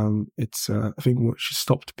Russell. It's I think she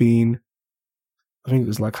stopped being. I think it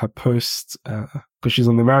was like her post because she's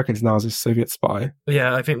on the Americans now as a Soviet spy.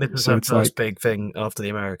 Yeah, I think this is her first big thing after the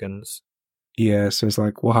Americans. Yeah, so it's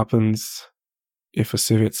like what happens if a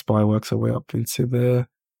Soviet spy works her way up into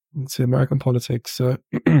American politics. So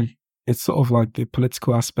it's sort of like the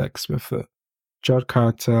political aspects with the Judd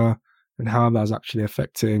character and how that's actually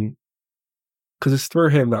affecting, because it's through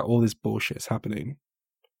him that all this bullshit is happening.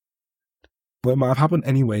 Well, it might have happened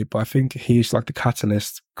anyway, but I think he's like the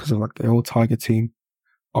catalyst because of like the whole Tiger Team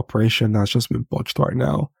operation that's just been botched right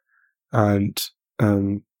now. And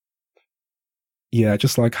yeah,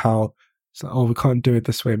 just like how it's like, oh, we can't do it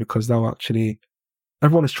this way because they'll actually,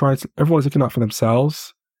 everyone is looking out for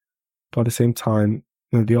themselves. But at the same time,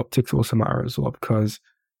 the optics also matter as well, because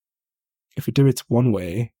if we do it one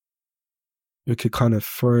way, we could kind of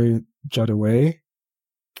throw Judd away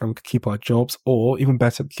and we could keep our jobs, or even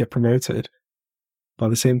better, get promoted. But at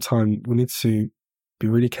the same time, we need to be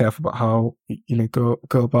really careful about how, go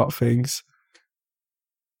about things.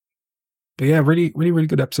 But yeah, really, really, really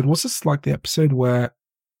good episode. Was this like the episode where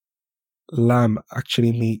Lamb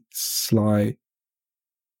actually meets Sly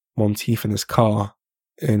Monteith in his car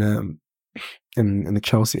in the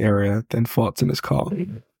Chelsea area, then farts in his car?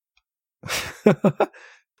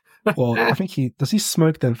 Well, I think does he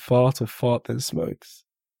smoke then fart, or fart then smokes?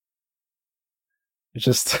 It's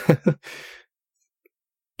just don't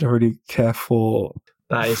really care for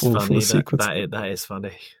that is for funny. the sequence. That is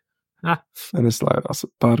funny. And it's like, that's a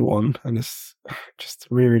bad one, and it's just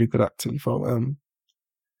really, really good acting from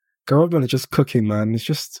Gary Oldman is just cooking, man. It's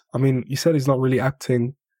just, I mean, you said he's not really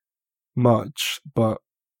acting much, but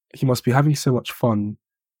he must be having so much fun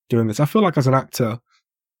doing this. I feel like as an actor,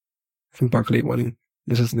 I think back when he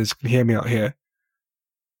listens to this, hear me out here,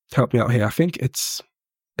 help me out here. I think it's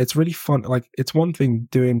really fun. Like, it's one thing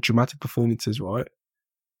doing dramatic performances, right?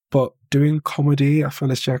 But doing comedy, I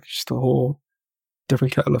feel it's just a whole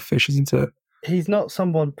different kettle of fish, isn't it? He's not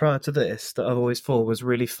someone prior to this that I've always thought was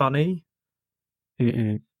really funny.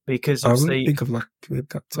 Mm-mm. Because I obviously, wouldn't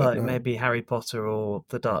think of like maybe Harry Potter or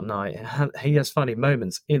The Dark Knight. He has funny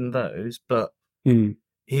moments in those, but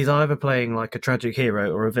he's either playing like a tragic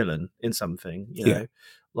hero or a villain in something. You know,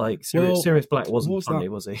 like Sirius Black wasn't funny,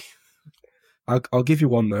 was he? I'll give you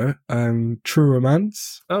one though. True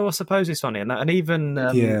Romance. Oh, I suppose he's funny in that, and even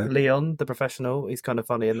Leon, the professional, he's kind of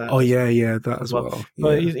funny in that. Oh yeah, that as well. Yeah.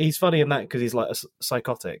 But he's funny in that because he's like a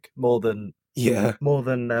psychotic more than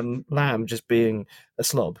Lamb just being a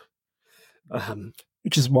slob.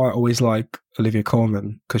 Which is why I always like Olivia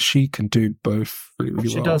Colman, because she can do both really, really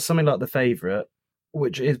well. She does something like The Favourite,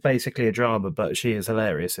 which is basically a drama, but she is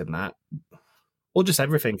hilarious in that. Or just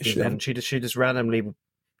everything. And she just randomly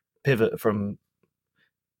pivot from,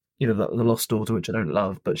 the Lost Daughter, which I don't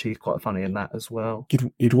love, but she's quite funny in that as well.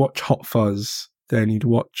 You'd watch Hot Fuzz, then you'd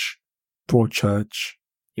watch Broadchurch.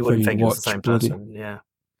 You wouldn't think it's the same person, yeah.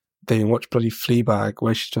 Then you watch bloody Fleabag,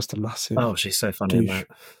 where she's just a massive. Oh, she's so funny in that.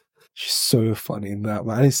 She's so funny in that,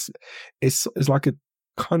 man. It's like a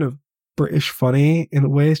kind of British funny in a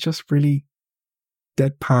way. It's just really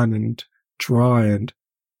deadpan and dry and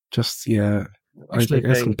just I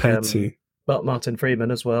guess compared to. But Martin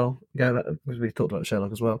Freeman as well. Yeah, because we talked about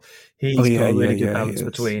Sherlock as well. He's got a really good balance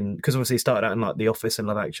between, because obviously he started out in like The Office and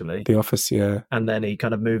Love Actually. The Office, yeah. And then he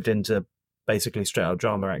kind of moved into basically straight out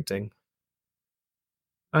drama acting.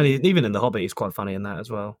 And even in The Hobbit, he's quite funny in that as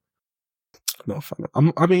well. I'm not a fan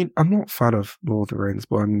of, I'm not a fan of Lord of the Rings,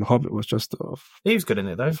 but The Hobbit was just he was good in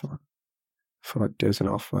it though. I feel like dozing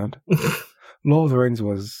off, man. Lord of the Rings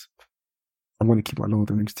was. I'm going to keep my Lord of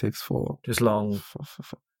the Rings takes for just long.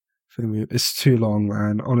 It's too long,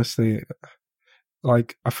 man. Honestly,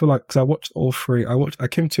 like I feel like because I watched all three. I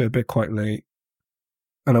came to it a bit quite late,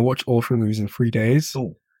 and I watched all three movies in 3 days.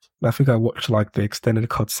 Ooh. And I think I watched like the extended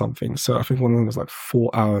cut something. So I think one of them was like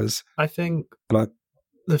 4 hours. I think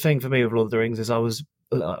the thing for me with Lord of the Rings is I was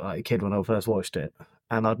like a kid when I first watched it,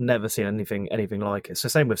 and I'd never seen anything like it. So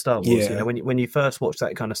same with Star Wars. Yeah. When you first watch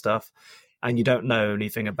that kind of stuff, and you don't know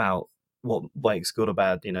anything about what makes good or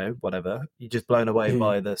bad, whatever, you're just blown away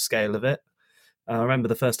by the scale of it. I remember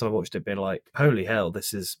the first time I watched it being like, holy hell,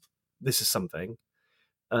 this is something.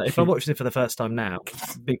 If I watched it for the first time now,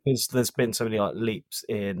 because there's been so many like leaps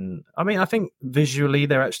in, I think visually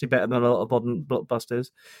they're actually better than a lot of modern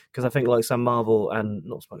blockbusters, because I think like some Marvel and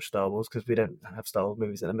not so much Star Wars, because we don't have Star Wars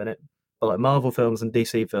movies in a minute, but like Marvel films and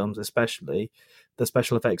DC films especially, the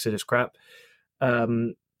special effects are just crap.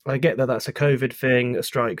 I get that that's a COVID thing, a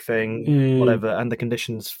strike thing, whatever, and the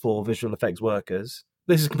conditions for visual effects workers.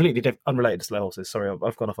 This is completely unrelated to Slow Horses. Sorry,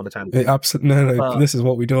 I've gone off on a tangent. Absolutely, no. This is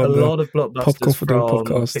what we do on a lot of blockbusters from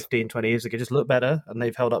podcast. 15, 20 years ago just look better, and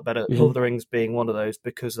they've held up better. Lord of the Rings being one of those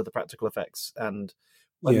because of the practical effects. And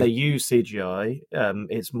when they use CGI,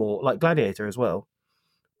 it's more like Gladiator as well.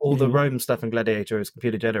 All the Rome stuff in Gladiator is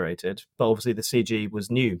computer generated, but obviously the CG was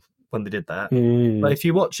new when they did that. But if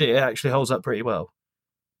you watch it, it actually holds up pretty well.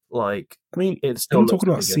 Like, it's still. I'm talking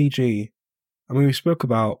about CG. We spoke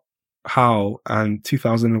about HAL and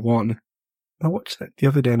 2001. I watched it the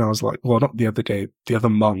other day, and I was like, well, not the other day, the other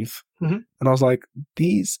month, and I was like,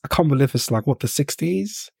 I can't believe it's like what, the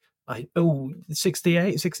 60s?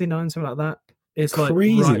 68, 69, something like that. It's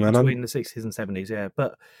crazy, like man. Between the 60s and 70s, yeah.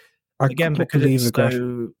 But again, because it's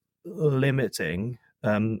so limiting,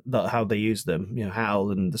 how they use them, HAL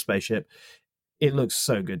and the spaceship, it looks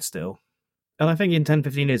so good still. And I think in 10,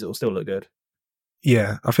 15 years, it will still look good.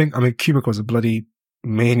 Yeah, I mean, Kubrick was a bloody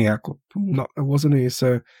maniac. Wasn't he?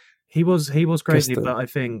 So he was crazy, but I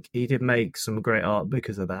think he did make some great art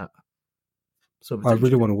because of that. I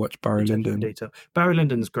really want to watch Barry Lyndon. Detail. Barry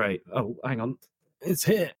Lyndon's great. Oh, hang on, it's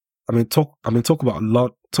here. I mean, talk about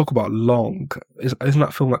long. Isn't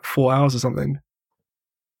that film like 4 hours or something?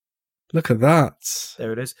 Look at that.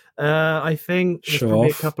 There it is. I think there's probably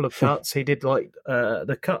a couple of cuts. He did like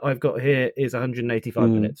the cut I've got here is 185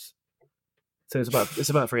 minutes, so it's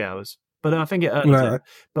about 3 hours. But I think it earned it.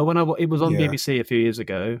 But when it was on BBC a few years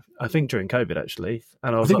ago, I think during COVID actually,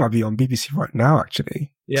 and I think it might be on BBC right now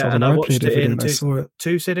actually. Yeah, and I watched it in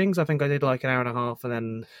two sittings. I think I did like an hour and a half and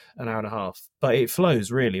then an hour and a half. But it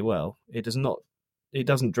flows really well. It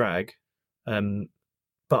doesn't drag.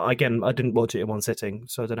 But again, I didn't watch it in one sitting,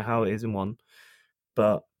 so I don't know how it is in one.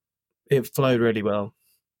 But it flowed really well.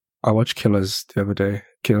 I watched Killers the other day.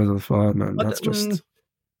 Killers of the Flower Moon. That's just.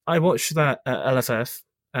 I watched that at LFF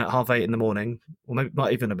at 8:30 in the morning, or maybe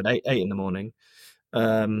not even about 8 in the morning.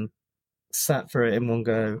 Sat for it in one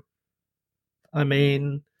go. I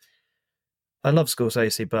mean, I love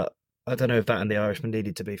Scorsese, but I don't know if that and The Irishman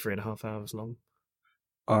needed to be 3.5 hours long.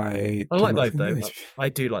 I like both, though. I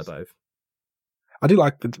do like both. I do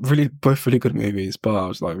like both really good movies, but I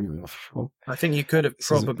was like, I think you could have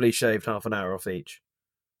probably shaved half an hour off each.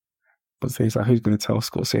 But things like, who's going to tell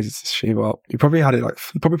Scorsese to shave up? You probably had it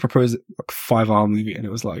he probably proposed it like a 5-hour movie, and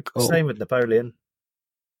it was like, Same with Napoleon.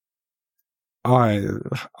 I'm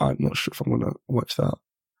not sure if I'm going to watch that.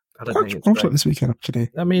 I don't think it's I'll watch it this weekend,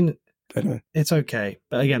 actually. I mean, it's okay.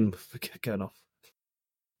 But again, going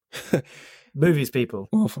off. Movies, people.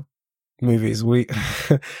 Movies.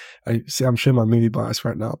 I'm showing my movie bias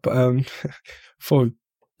right now. But before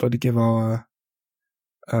we give our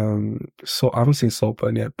I haven't seen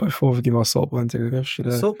Saltburn yet, but before we give our Saltburn thing,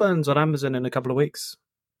 Saltburn's on Amazon in a couple of weeks.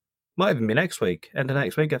 Might even be next week. End of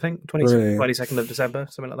next week, I think. 22nd of December,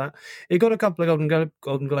 something like that. It got a couple of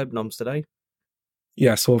Golden Globe noms today.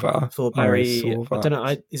 Yeah, I saw that. For Barry, I don't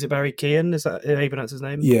know, is it Barry Keoghan? Is that how you pronounce his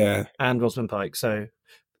name? Yeah. And Rosamund Pike. So,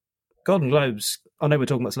 Golden Globes, I know we're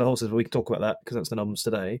talking about Slow Horses, but we can talk about that because that's the noms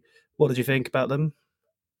today. What did you think about them?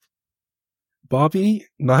 Barbie,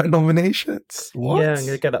 9 nominations? What? Yeah, I'm going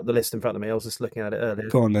to get up the list in front of me. I was just looking at it earlier.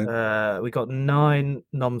 Go on then. We got 9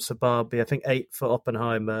 noms for Barbie, I think 8 for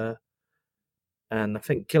Oppenheimer. And I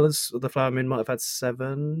think Killers of the Flower Moon might have had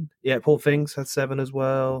 7. Yeah, Poor Things had 7 as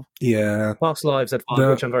well. Yeah. Past Lives had 5,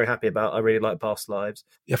 which I'm very happy about. I really like Past Lives.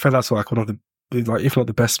 Yeah, I feel that's like one of the, if not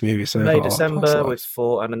the best movie so May December with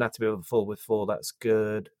 4 and Anatomy of a Fall with 4. That's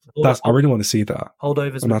good. I really want to see that.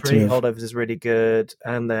 Holdovers with 3. Holdovers is really good.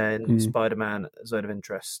 And then Spider-Man Zone of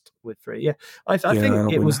Interest with 3. Yeah, I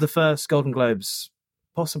think it was the first Golden Globes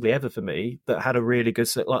possibly ever for me that had a really good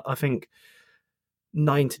set. Like, I think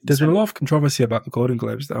 90%. There's been a lot of controversy about the Golden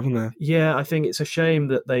Globes, haven't there? Yeah, I think it's a shame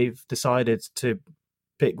that they've decided to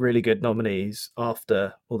pick really good nominees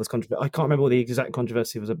after all this controversy. I can't remember what the exact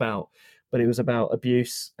controversy was about, but it was about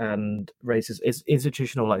abuse and racism. It's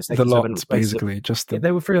institutional, like the lot, basically. Just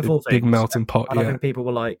there were 3 or 4 big melting pot. And I think people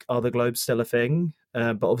were like, "Are the Globes still a thing?"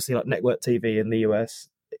 But obviously, like network TV in the US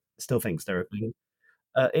still thinks they're a thing.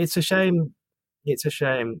 It's a shame. It's a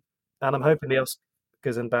shame, and I'm hoping the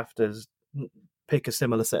Oscars and BAFTAs pick a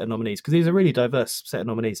similar set of nominees because these are a really diverse set of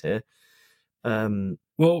nominees here.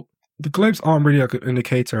 Well, the Globes aren't really a good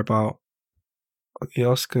indicator about the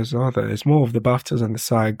Oscars, are they? It's more of the BAFTAs and the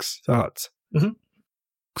SAGs that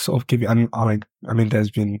sort of give you. And I mean,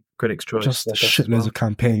 there's been Critics' Choice, just shitloads of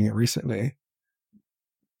campaigning recently.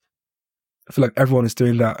 I feel like everyone is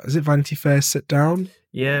doing that. Is it Vanity Fair sit down?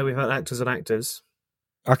 Yeah, we've had actors and actors.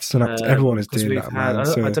 Actors and actors. Everyone is doing that.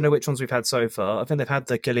 I don't know which ones we've had so far. I think they've had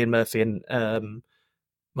the Cillian Murphy and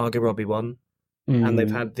Margot Robbie one, and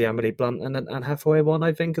they've had the Emily Blunt and Hathaway one,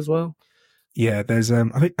 I think, as well. Yeah, there's I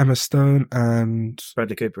think Emma Stone and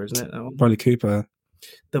Bradley Cooper, isn't it? That one? Bradley Cooper.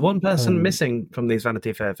 The one person missing from these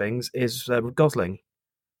Vanity Fair things is Gosling.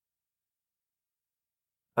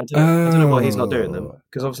 I don't know why he's not doing them,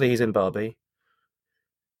 because obviously he's in Barbie.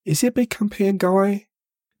 Is he a big campaign guy?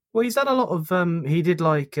 Well, he's done a lot of. He did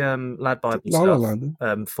like Lad Bible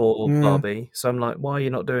stuff for Barbie. So I'm like, why are you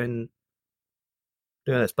not doing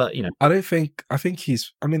this? But you know, I think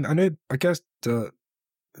he's. I mean, I guess the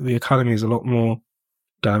Academy is a lot more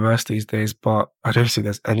diverse these days, but I don't see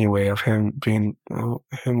there's any way of him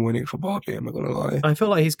winning for Barbie. I'm not gonna lie. I feel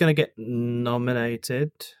like he's going to get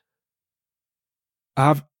nominated.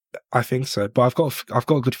 I think so, but I've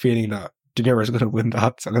got a good feeling that De Niro's going to win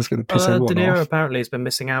that, and that's going to piss De everyone Niro off. apparently has been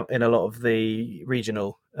missing out in a lot of the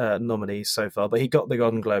regional nominees so far, but he got the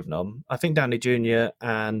Golden Globe nom. I think Downey Jr.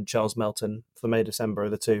 and Charles Melton for May December are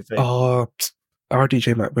the two things. Oh,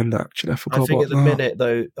 RDJ might win that, actually. I forgot I think about at the that. minute,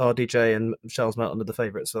 though, RDJ and Charles Melton are the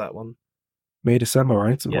favourites for that one. May December,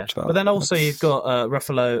 right? To watch that. But then also you've got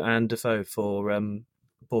Ruffalo and Defoe for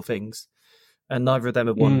Poor Things, and neither of them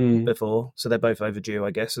have won before, so they're both overdue,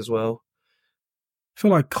 I guess, as well. I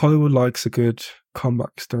feel like Hollywood likes a good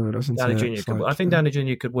comeback story, doesn't Downey it? Jr. could, I think Downey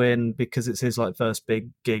Jr. could win because it's his first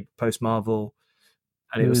big gig post Marvel,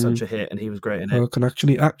 and it was such a hit, and he was great in it. Well, can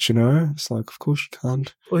actually act, you know. It's like, of course you can.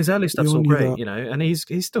 Well, his early stuff's You all all knew great, that. you know, and he's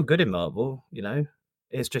still good in Marvel, you know.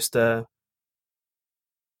 It's just I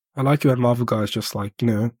like it when Marvel guys just like, you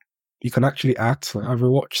know, you can actually act. Like, I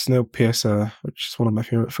rewatched Snowpiercer, which is one of my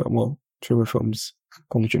favorite films,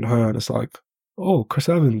 Bong Joon-ho, and it's like, oh, Chris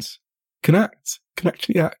Evans can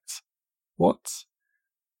actually act. What?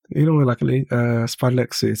 You don't wear like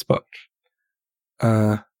spandex suits, but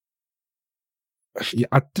yeah,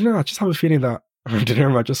 I don't know. I just have a feeling that De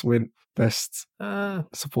Niro might just win Best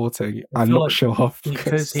Supporting and not like show off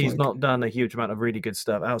because he's not done a huge amount of really good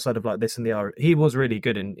stuff outside of this and the R. He was really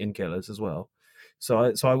good in Killers as well,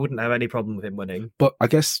 so I wouldn't have any problem with him winning. But I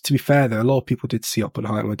guess to be fair, though, a lot of people did see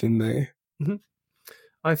Oppenheimer, didn't they? Mm-hmm.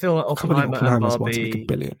 I feel like Oppenheimer and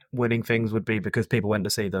Barbie winning things would be because people went to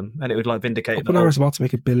see them, and it would vindicate. Oppenheimer's about to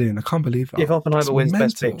make $1 billion. I can't believe that. If Oppenheimer wins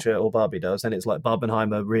Best Picture or Barbie does, then it's like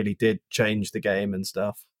Barbenheimer really did change the game and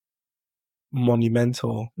stuff.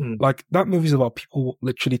 Monumental. Like, that movie's about people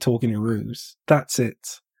literally talking in rooms. That's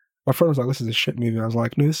it. My friend was like, this is a shit movie. I was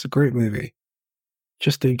like, no, this is a great movie.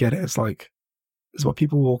 Just didn't get it. It's about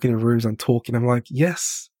people walking in rooms and talking. I'm like,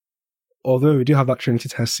 yes. Although we do have that Trinity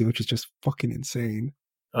test scene, which is just fucking insane.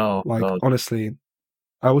 Oh, God. Honestly,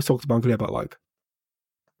 I always talk to Bankley about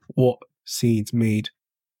what scenes made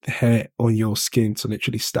the hair on your skin to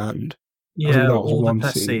literally stand. Yeah, all the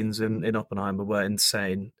test scenes in Oppenheimer were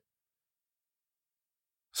insane.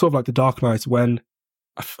 Sort of like The Dark Knight, when,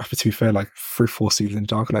 to be fair, 3-4 scenes in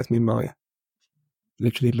Dark Knight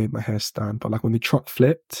literally made my hair stand. But when the truck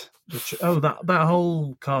flipped, that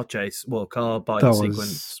whole car chase, car bike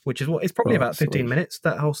sequence, which is it's probably about 15 minutes.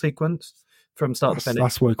 That whole sequence from start to finish.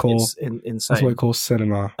 That's what we call insane. That's what we call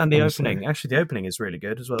cinema. And the opening, actually, the opening is really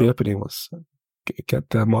good as well. The opening was get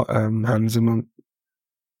the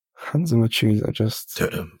Hans Zimmer tunes are just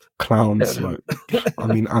clowns. I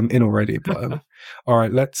mean, I'm in already, but all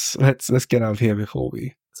right, let's get out of here before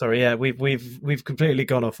we. Sorry, yeah, we've completely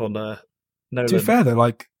gone off on Nolan. To be fair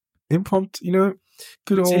though, impromptu, you know,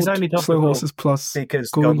 good old Slow Horses Plus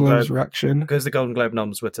Golden Globes reaction, because the Golden Globe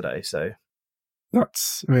noms were today. So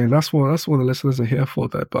that's what the listeners are here for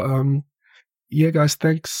there. But yeah, guys,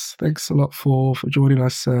 thanks a lot for joining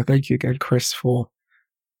us. Thank you again, Chris, for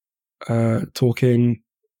talking.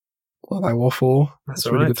 Well, I waffle. That's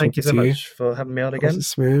all right. Thank you so much for having me on again. It's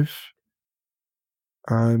smooth.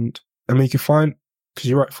 And I mean, you can find, because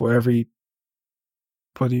you write for every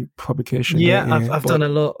bloody publication. Yeah, I've done a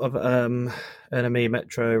lot of NME,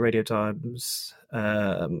 Metro, Radio Times.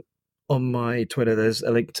 On my Twitter, there's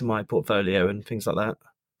a link to my portfolio and things like that.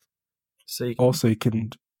 So you can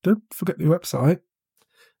don't forget the website.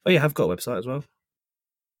 Oh yeah, I've got a website as well.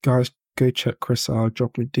 Guys, go check Chris out.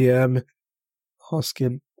 Drop me a DM. Ask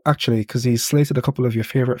him. Actually, because he's slated a couple of your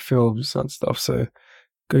favorite films and stuff, so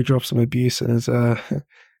go drop some abuse in his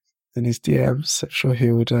DMs. I'm sure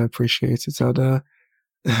he would appreciate it. And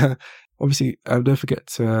obviously, don't forget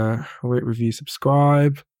to rate, review,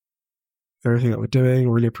 subscribe. Everything that we're doing,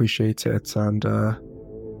 really appreciate it. And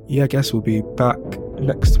yeah, I guess we'll be back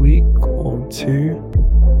next week or two.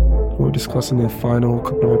 We're discussing the final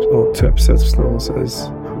couple of 2 episodes of Slow Horses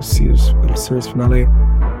series finale.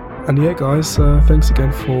 And yeah, guys, thanks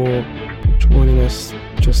again for joining us.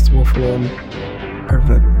 Just waffle on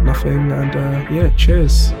everything, nothing, and yeah,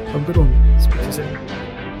 cheers. Have a good one.